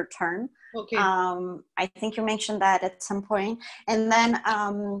multi-stakeholder term? Okay. I think you mentioned that at some point. And then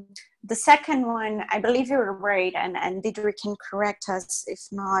the second one, I believe you're right, and Deidre can correct us if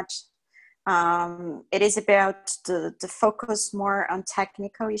not. It is about the focus more on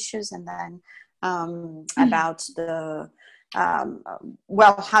technical issues, and then about the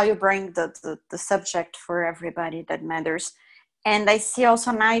how you bring the subject for everybody that matters. And I see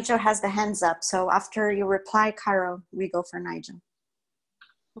also Nigel has the hands up. So after you reply, Carol, we go for Nigel.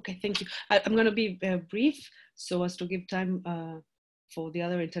 Okay, thank you. I'm going to be brief so as to give time for the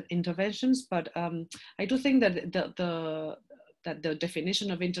other interventions. But I do think that the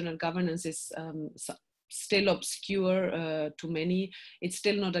definition of internet governance is still obscure to many. It's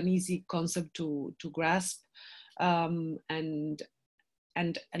still not an easy concept to grasp. And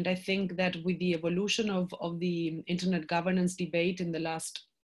I think that with the evolution of the internet governance debate in the last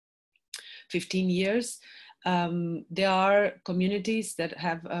 15 years, there are communities that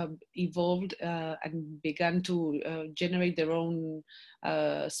have evolved and begun to generate their own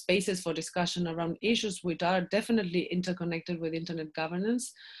spaces for discussion around issues which are definitely interconnected with internet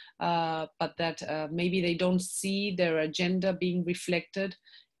governance, but that maybe they don't see their agenda being reflected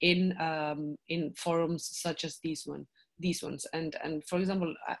in forums such as these ones. And for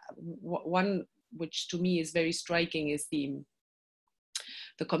example, one which to me is very striking is the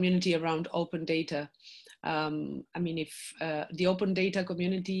community around open data. I mean, if the open data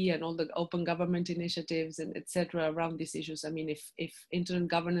community and all the open government initiatives and etc. around these issues, I mean, if internet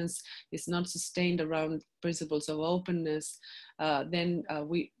governance is not sustained around principles of openness, then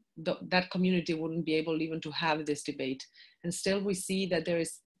that community wouldn't be able even to have this debate. And still we see that there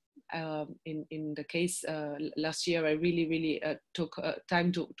is, in the case last year, I really took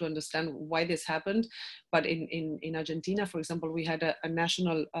time to understand why this happened. But in Argentina, for example, we had a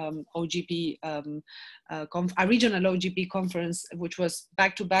national OGP, a regional OGP conference, which was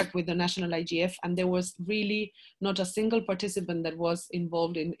back to back with the national IGF, and there was really not a single participant that was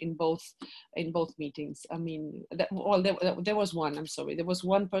involved in both meetings. I mean, there was one. I'm sorry, there was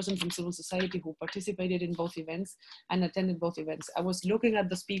one person from civil society who participated in both events and attended both events. I was looking at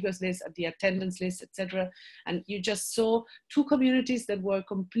the speakers list, at the attendance list, etc., and you just saw two communities that were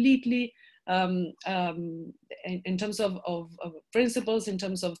completely in terms of principles, in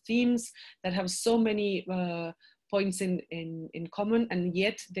terms of themes that have so many points in common, and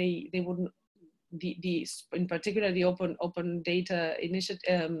yet they wouldn't. In particular, the open data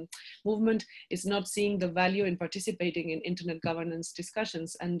initiative movement is not seeing the value in participating in internet governance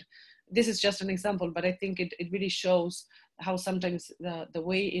discussions. And this is just an example, but I think it really shows how sometimes the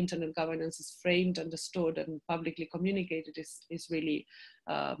way internet governance is framed, understood, and publicly communicated is really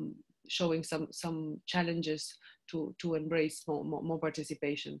showing some challenges to embrace more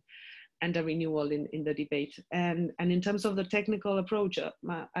participation and a renewal in the debate. And in terms of the technical approach,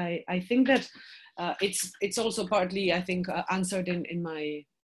 I think that it's also partly, I think, answered in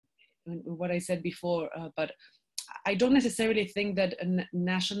what I said before, but I don't necessarily think that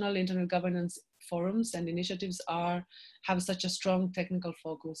national internet governance forums and initiatives have such a strong technical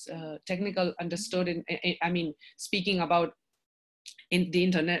focus, technical understood I mean, speaking about in the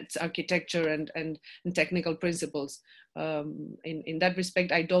internet's architecture and technical principles. In that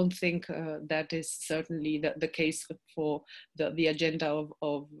respect, I don't think that is certainly the case for the agenda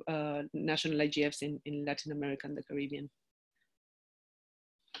of national IGFs in Latin America and the Caribbean.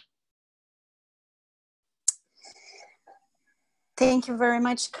 Thank you very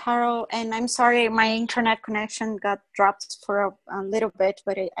much, Carol. And I'm sorry, my internet connection got dropped for a little bit,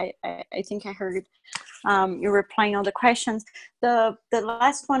 but I think I heard you replying all the questions. The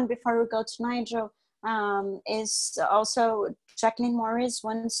last one before we go to Nigel is also Jacqueline Morris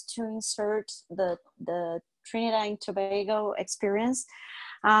wants to insert the Trinidad and Tobago experience.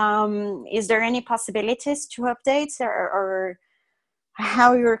 Is there any possibilities to updates or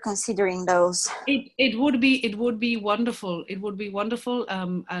how you're considering those? It would be wonderful. It would be wonderful.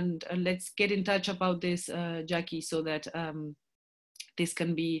 And let's get in touch about this, Jackie, so that this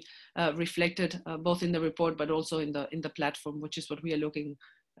can be reflected both in the report, but also in the platform, which is what we are looking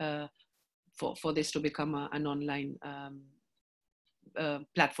for this to become an online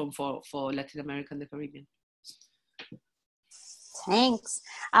platform for Latin America and the Caribbean. Thanks.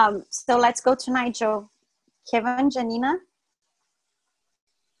 So let's go to Nigel. Kevin, Janina?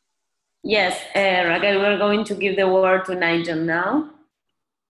 Yes, Raquel, we're going to give the word to Nigel now.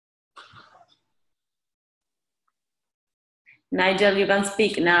 Nigel, you can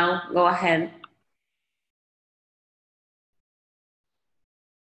speak now. Go ahead.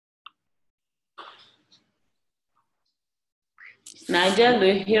 Nigel, do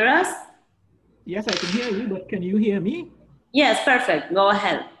you hear us? Yes, I can hear you, but can you hear me? Yes, perfect. Go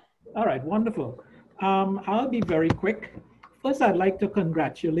ahead. All right, wonderful. I'll be very quick. First, I'd like to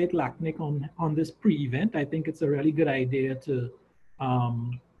congratulate LACNIC on this pre-event. I think it's a really good idea to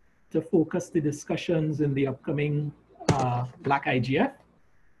focus the discussions in the upcoming LACIGF.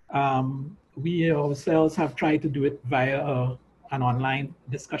 We ourselves have tried to do it via an online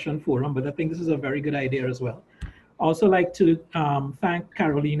discussion forum, but I think this is a very good idea as well. Also like to thank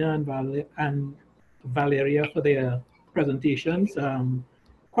Carolina and Valeria for their presentations.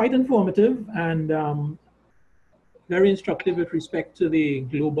 Quite informative and very instructive with respect to the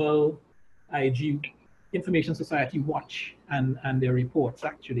Global IG Information Society Watch and their reports,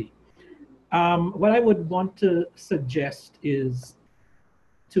 actually. What I would want to suggest is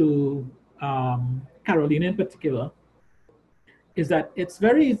to Carolina in particular, is that it's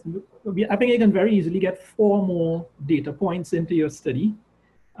very, I think you can very easily get 4 more data points into your study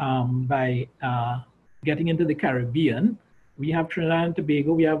by getting into the Caribbean. We have Trinidad and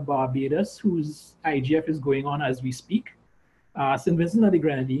Tobago, we have Barbados, whose IGF is going on as we speak, St. Vincent and the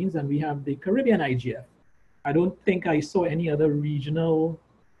Grenadines, and we have the Caribbean IGF. I don't think I saw any other regional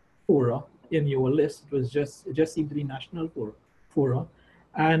fora in your list. It just seemed to be national fora.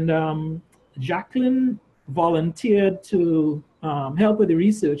 And Jacqueline volunteered to help with the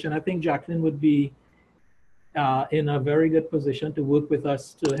research, and I think Jacqueline would be in a very good position to work with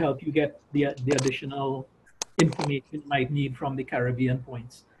us to help you get the additional information you might need from the Caribbean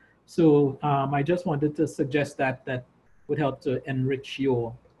points. So I just wanted to suggest that would help to enrich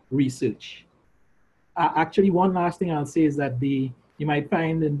your research. Actually, one last thing I'll say is that you might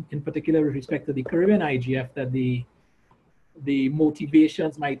find in particular with respect to the Caribbean IGF that the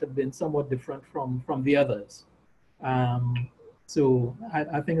motivations might have been somewhat different from the others. So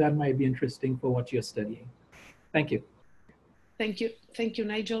I think that might be interesting for what you're studying. Thank you. Thank you,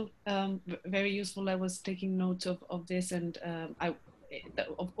 Nigel. Very useful. I was taking notes of this, and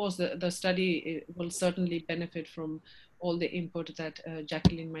of course, the study will certainly benefit from all the input that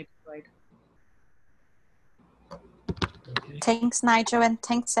Jacqueline might provide. Okay. Thanks, Nigel, and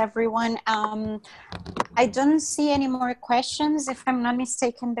thanks, everyone. I don't see any more questions. If I'm not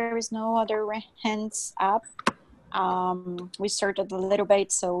mistaken, there is no other hands up. We started a little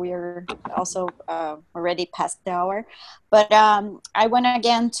bit, so we're also already past the hour. But I want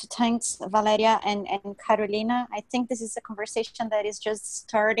again to thank Valeria and Carolina. I think this is a conversation that is just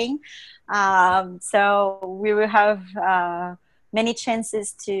starting. So we will have many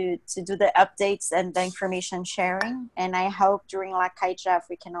chances to do the updates and the information sharing. And I hope during LACIGF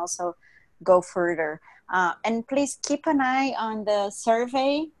we can also go further. And please keep an eye on the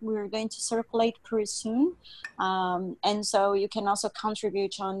survey. We're going to circulate pretty soon. And so you can also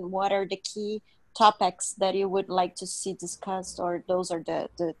contribute on what are the key topics that you would like to see discussed, or those are the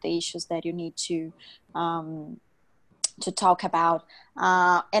issues that you need to talk about.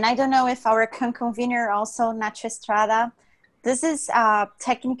 And I don't know if our convener also, Nacho Estrada, this is a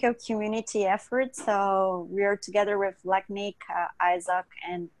technical community effort. So we are together with LACNIC, Isaac,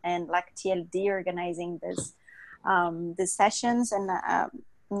 and LACTLD organizing this these sessions. And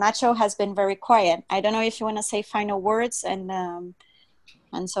Nacho has been very quiet. I don't know if you want to say final words, and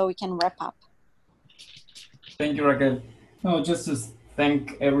so we can wrap up. Thank you, Raquel. No, just to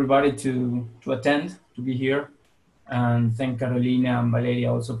thank everybody to attend, to be here, and thank Carolina and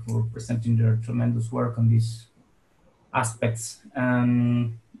Valeria also for presenting their tremendous work on these aspects.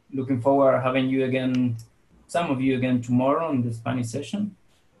 And looking forward to having you again, some of you again tomorrow in the Spanish session,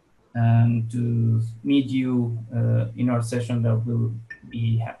 and to meet you in our session that will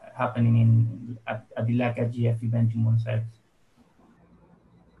be happening at the LACIGF event in Buenos Aires.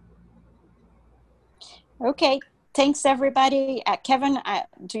 Okay, thanks everybody. Kevin,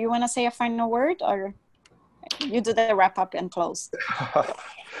 do you want to say a final word, or you do the wrap up and close?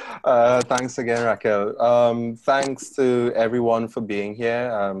 Thanks again, Raquel. Thanks to everyone for being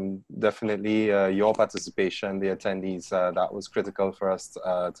here. Definitely your participation, the attendees, that was critical for us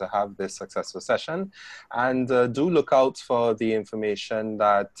to have this successful session. And do look out for the information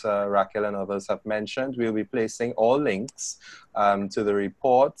that Raquel and others have mentioned. We'll be placing all links to the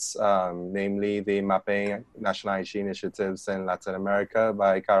reports, namely the Mapping National Hygiene Initiatives in Latin America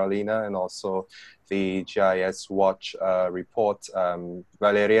by Carolina, and also the GIS Watch report.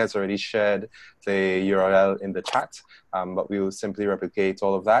 Valeria has already shared the URL in the chat, but we will simply replicate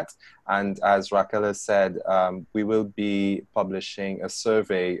all of that. And as Raquel has said, we will be publishing a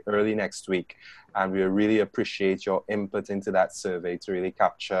survey early next week, and we really appreciate your input into that survey to really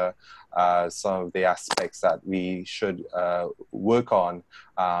capture some of the aspects that we should work on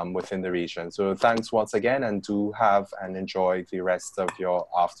within the region. So thanks once again, and do have and enjoy the rest of your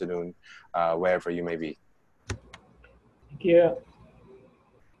afternoon wherever you may be. Thank you.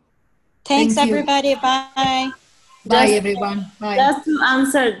 Thanks, Thank you. everybody. Bye. Bye, everyone. Bye. Just to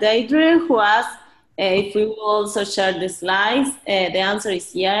answer Deidre, who asked if we will also share the slides, the answer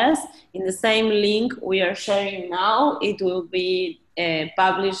is yes. In the same link we are sharing now, it will be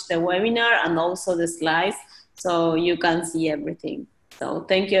published the webinar and also the slides, so you can see everything. So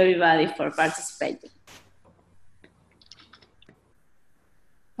thank you everybody for participating.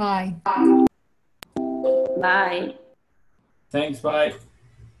 Bye. Bye. Thanks, bye.